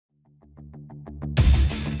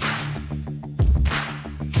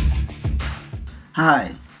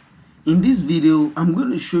Hi, in this video I'm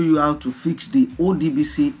going to show you how to fix the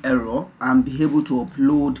ODBC error and be able to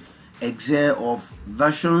upload Excel of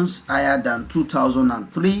versions higher than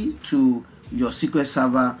 2003 to your SQL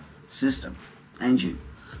Server system engine.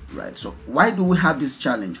 Right, so why do we have this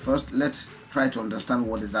challenge? First, let's try to understand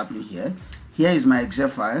what is happening here. Here is my Excel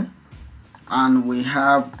file, and we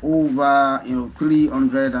have over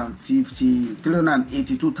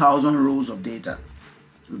 382,000 rows of data.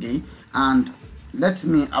 Okay, and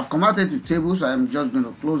I've converted to tables, so I'm just going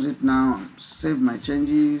to close it now, save my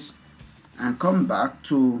changes, and come back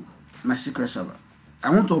to my SQL Server. I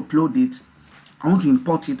want to upload it. I want to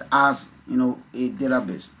import it as a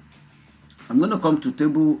database. I'm going to come to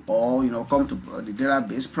table, or come to the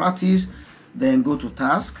database, practice, then go to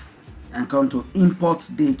task and come to import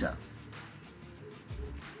data.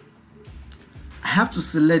 I have to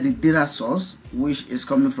select the data source, which is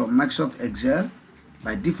coming from Microsoft Excel.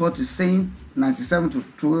 By default is saying 97 to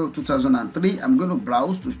 2003. I'm going to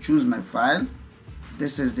browse to choose my file.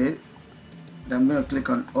 This is it. Then I'm going to click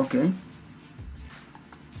on OK.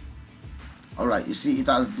 Alright, you see it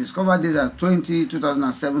has discovered this as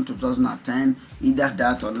 2007 to 2010. Either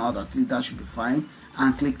that or not. I think that should be fine.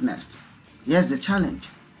 And click next. Here's the challenge.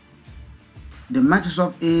 The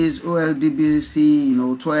Microsoft is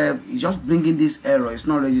ODBC 12 is just bringing this error. It's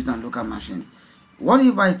not registered on local machine. What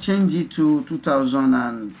if I change it to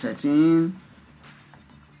 2013?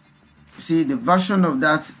 See, the version of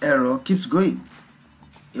that error keeps going.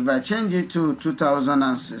 If I change it to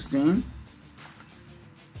 2016,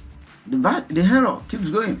 the error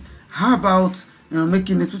keeps going. How about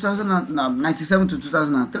making it 97 to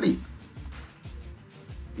 2003?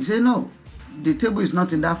 You say no, the table is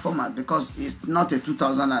not in that format because it's not a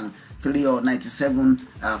 2003 or 97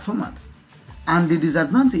 format. And the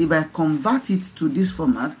disadvantage, if I convert it to this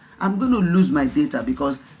format, I'm going to lose my data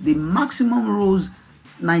because the maximum rows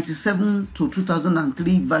 97 to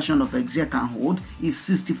 2003 version of Excel can hold is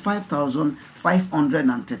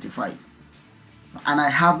 65,535. And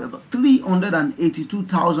I have about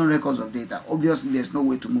 382,000 records of data. Obviously, there's no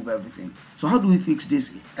way to move everything. So how do we fix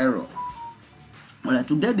this error? Well,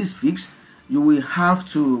 to get this fixed, you will have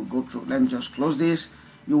to go through. Let me just close this.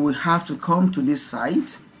 You will have to come to this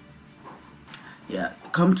site.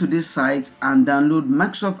 Come to this site and download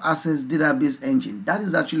Microsoft Access Database Engine. That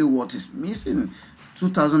is actually what is missing.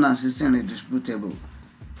 2016 Redistributable.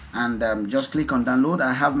 And just click on download.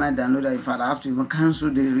 I have my downloader. In fact, I have to even cancel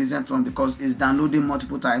the recent one because it's downloading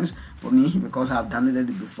multiple times for me because I have downloaded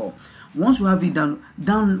it before. Once you have it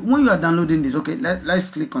when you are downloading this, okay, let's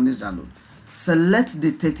click on this download. Select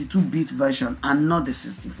the 32-bit version and not the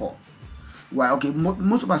 64. Well, okay,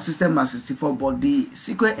 most of our system are 64, but the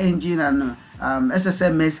SQL engine and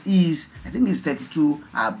SSMS is, I think it's 32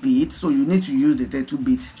 bit, so you need to use the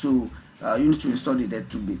 32-bit to you need to install the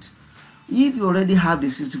 32-bit. If you already have the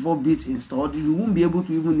 64-bit installed, you won't be able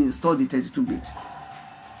to even install the 32-bit,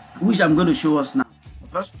 which I'm going to show us now.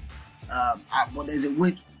 First, but there's a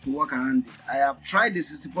way to work around it. I have tried the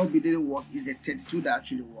 64-bit, didn't work. It's the 32 that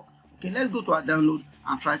actually work. Okay, let's go to our download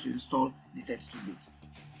and try to install the 32-bit.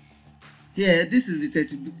 Here, this is the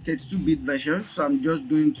 32-bit version, so I'm just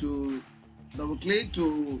going to double click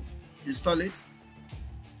to install it.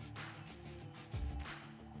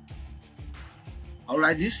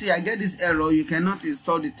 Alright, you see I get this error. You cannot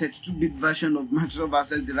install the 32-bit version of Microsoft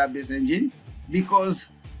Access Database Engine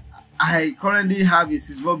because I currently have a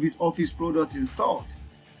 64-bit Office product installed.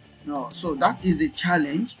 So that is the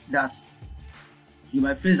challenge that you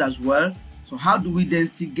might face as well. So how do we then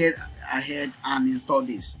still get ahead and install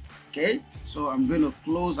this? Okay, so I'm going to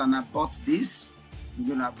close and abort this. I'm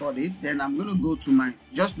going to abort it. Then I'm going to go to my,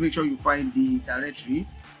 just make sure you find the directory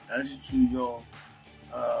to your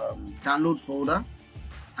download folder.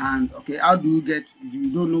 And okay, how do you get, if you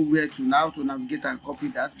don't know where to now to navigate and copy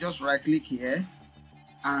that, just right click here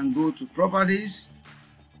and go to properties,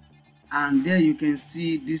 and there you can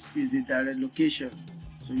see this is the direct location.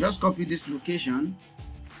 So just copy this location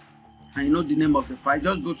and you know the name of the file.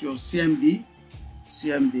 Just go to your CMD.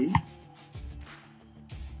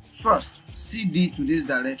 First CD to this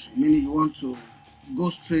directory, meaning you want to go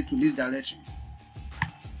straight to this directory.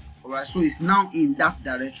 Alright, so it's now in that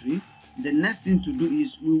directory. The next thing to do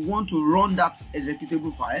is we want to run that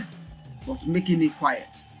executable file, but making it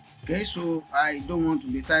quiet. Okay, so I don't want to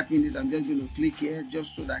be typing this. I'm just going to click here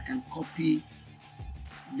just so that I can copy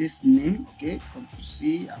this name. Okay, Ctrl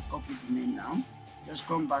C. I've copied the name now. Just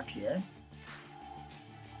come back here.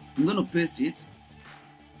 I'm going to paste it.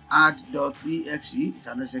 add.exe, it's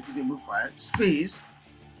an executable file, space,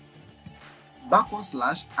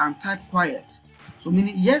 / and type quiet. So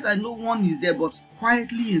meaning, yes, I know one is there, but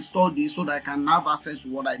quietly install this so that I can have access to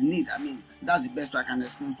what I need. I mean, that's the best way I can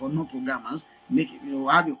explain for non-programmers. Make it,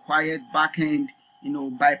 have a quiet backend,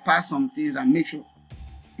 bypass some things and make sure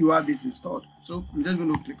you have this installed. So I'm just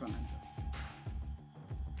going to click on enter.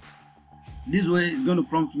 This way it's going to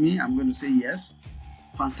prompt me. I'm going to say yes.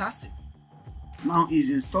 Fantastic. Now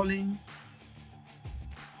it's installing.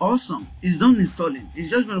 Awesome. It's done installing. It's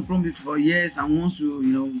just going to prompt it for yes, and once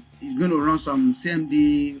you it's going to run some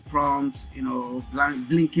CMD prompt,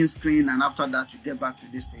 blinking screen, and after that you get back to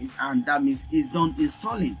this page, and that means it's done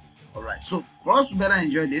installing. All right. So for us to better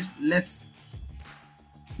enjoy this, let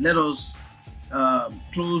us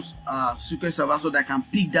close SQL Server so that I can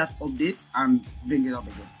pick that update and bring it up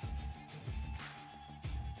again.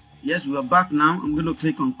 Yes, we are back now. I'm going to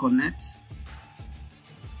click on connect.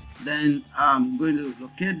 Then I'm going to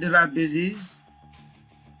locate databases.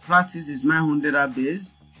 Practice is my own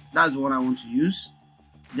database. That's the one I want to use.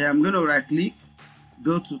 Then I'm going to right click,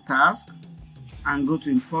 go to task, and go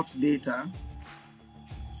to import data.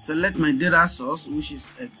 Select my data source, which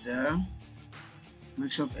is Excel,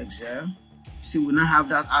 Microsoft Excel. See, we now have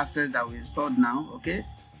that asset that we installed now. Okay,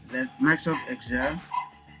 let Microsoft Excel.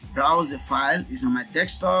 Browse the file. Is on my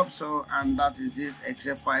desktop, and that is this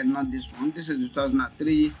Excel file, not this one. This is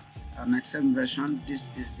 2003 97 version. This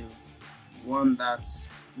is the one that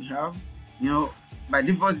we have. By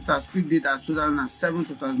default it has picked it as 2007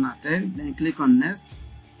 2010. Then click on next.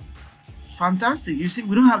 Fantastic. You see,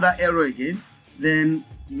 we don't have that error again. Then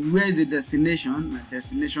where is the destination? My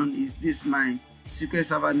destination is this, my SQL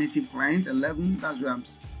Server native client 11. That's where I'm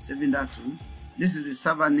saving that to. This is the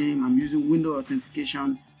server name. I'm using window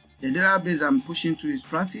authentication. The database I'm pushing to is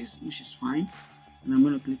practice, which is fine, and I'm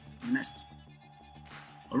going to click next.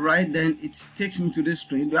 Alright, then it takes me to this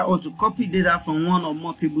screen. Do I want to copy data from one or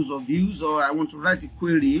more tables or views, or I want to write a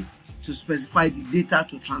query to specify the data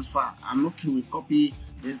to transfer? I'm okay with copy.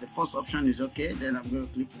 The first option is okay. Then I'm going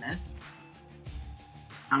to click next.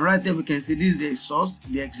 And right there we can see this is the source,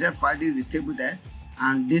 the Excel file, this is the table there,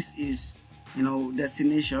 and this is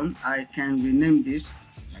destination. I can rename this,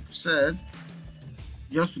 like I said,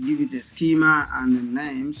 just to give it a schema and a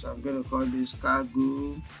name. So I'm going to call this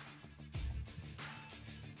cargo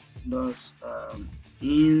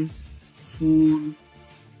ins full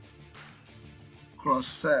cross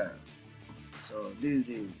sell. So this is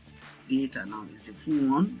the data now, is the full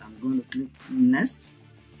one. I'm going to click next.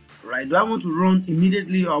 Right, do I want to run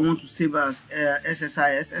immediately, or I want to save as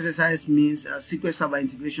SSIS? SSIS means SQL Server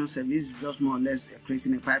Integration Service, just more or less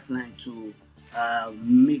creating a pipeline to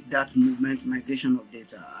make that migration of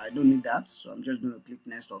data. I don't need that, so I'm just going to click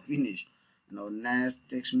next or finish. Next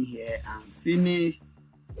takes me here, and finish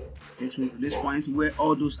takes me to this point where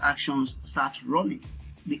all those actions start running.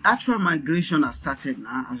 The actual migration has started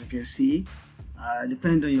now, as you can see.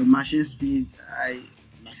 Depending on your machine speed,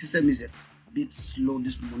 my system is a bit slow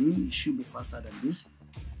this morning. It should be faster than this,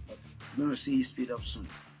 but I'm going to see it speed up soon.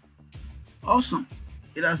 Awesome.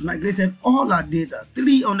 It has migrated all our data,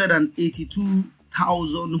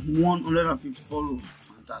 382,154 rows.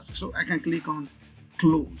 Fantastic. So I can click on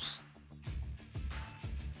close,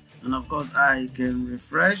 and of course I can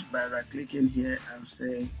refresh by right clicking here and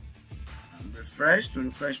say refresh to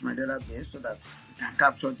refresh my database so that it can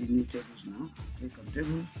capture the new tables. Now click on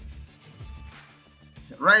tables.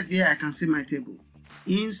 Right here I can see my table,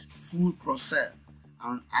 ins full cross sell,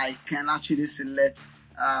 and I can actually select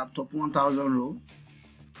top 1000 row.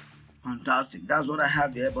 Fantastic. That's what I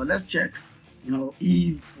have here. But let's check,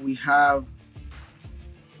 if we have,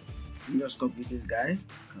 just copy this guy,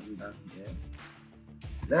 come down here.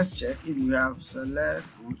 Let's check if we have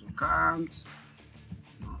select, I want to count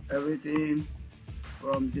everything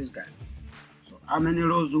from this guy. So how many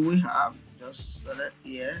rows do we have? Just select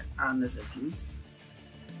here and execute.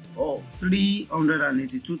 Oh,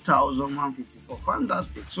 382,154.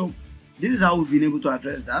 Fantastic. So this is how we've been able to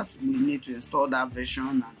address that. We need to install that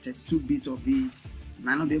version and 32-bit of it. You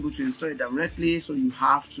might not be able to install it directly, so you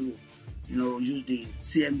have to use the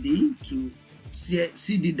CMD to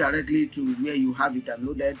CD directly to where you have it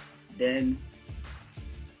downloaded. Then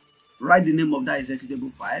write the name of that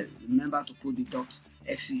executable file. Remember to put the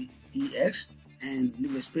 .xex and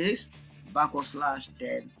leave a space, /,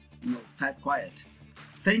 then type quiet.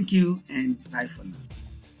 Thank you and bye for now.